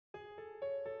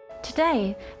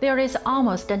Today, there is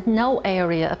almost no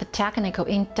area of technical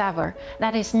endeavor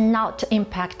that is not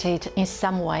impacted in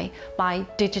some way by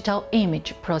digital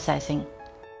image processing,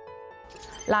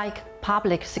 like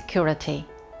public security,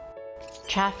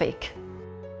 traffic,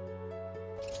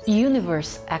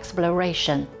 universe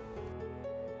exploration,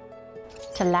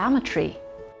 telemetry,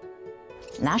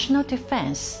 national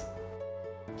defense,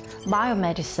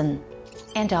 biomedicine,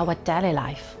 and our daily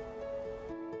life.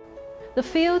 The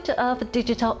field of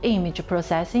digital image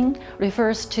processing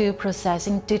refers to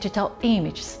processing digital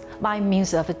images by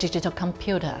means of a digital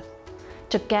computer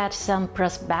to get some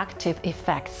prospective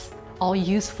effects or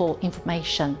useful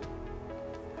information.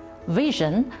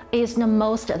 Vision is the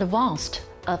most advanced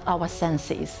of our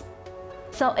senses,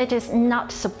 so it is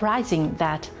not surprising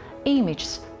that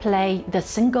images play the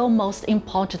single most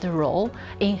important role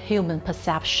in human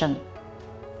perception.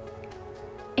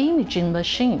 Imaging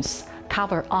machines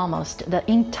cover almost the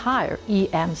entire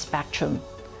EM spectrum,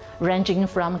 ranging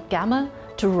from gamma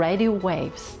to radio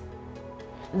waves.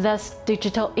 Thus,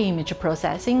 digital image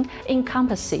processing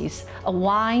encompasses a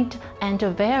wide and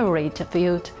varied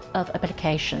field of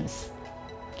applications.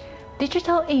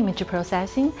 Digital image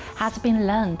processing has been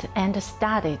learned and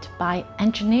studied by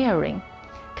engineering,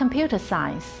 computer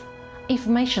science,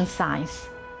 information science,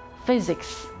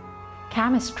 physics,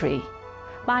 chemistry,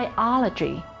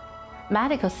 biology,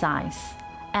 medical science,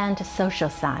 and social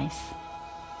science.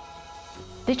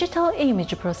 Digital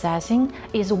image processing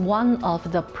is one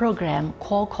of the program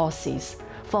core courses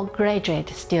for graduate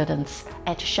students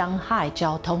at Shanghai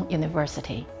Jiao Tong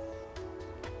University.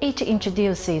 It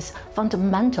introduces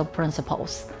fundamental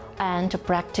principles and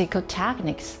practical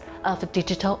techniques of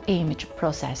digital image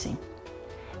processing,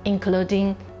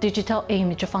 including digital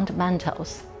image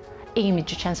fundamentals,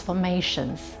 image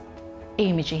transformations,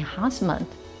 image enhancement,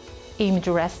 image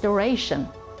restoration,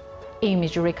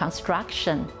 image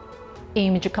reconstruction,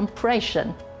 image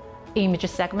compression, image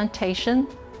segmentation,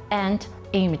 and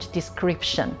image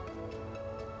description.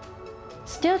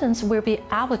 Students will be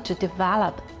able to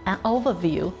develop an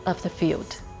overview of the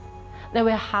field. They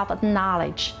will have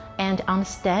knowledge and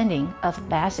understanding of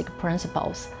basic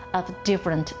principles of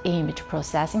different image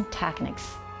processing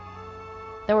techniques.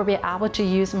 They will be able to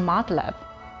use MATLAB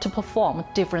to perform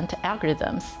different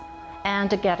algorithms and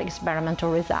get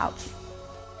experimental results.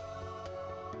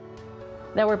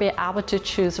 They will be able to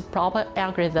choose proper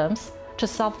algorithms to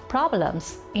solve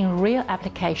problems in real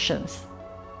applications.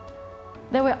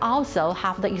 They will also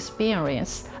have the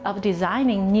experience of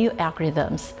designing new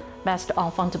algorithms based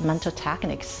on fundamental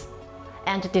techniques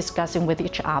and discussing with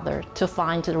each other to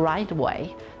find the right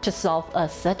way to solve a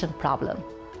certain problem.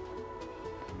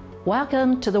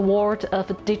 Welcome to the world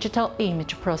of digital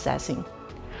image processing.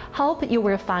 Hope you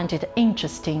will find it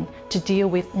interesting to deal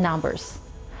with numbers,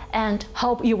 and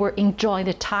hope you will enjoy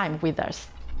the time with us.